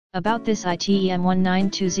About this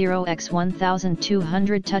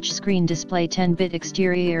ITEM1920X1200 touchscreen display 10-bit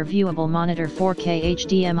exterior viewable monitor 4K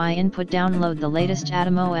HDMI input. Download the latest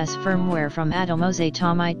Atomos firmware from Atomos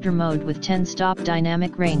Atomic mode with 10-stop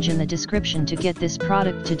dynamic range in the description to get this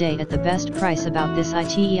product today at the best price. About this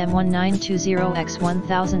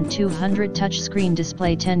ITEM1920X1200 touchscreen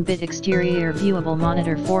display 10-bit exterior viewable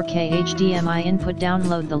monitor 4K HDMI input.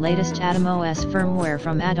 Download the latest Atomos firmware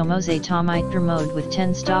from Atomos Atomic mode with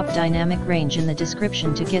 10-stop dynamic range in the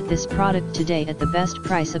description to get this product today at the best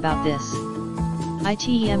price. About this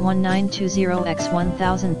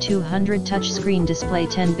ITEM1920X1200 touchscreen display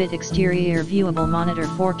 10-bit exterior viewable monitor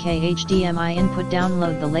 4K HDMI input.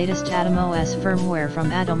 Download the latest Atomos firmware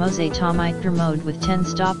from Atomos Atomic mode with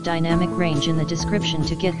 10-stop dynamic range in the description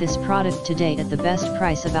to get this product today at the best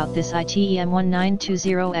price. About this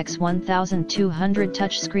ITEM1920X1200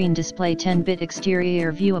 touchscreen display 10-bit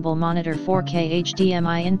exterior viewable monitor 4K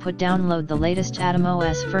HDMI input. Download the latest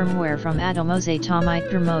Atomos firmware from Atomos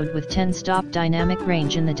Atomic mode with 10-stop dynamic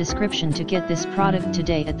range in the description to get this product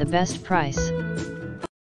today at the best price.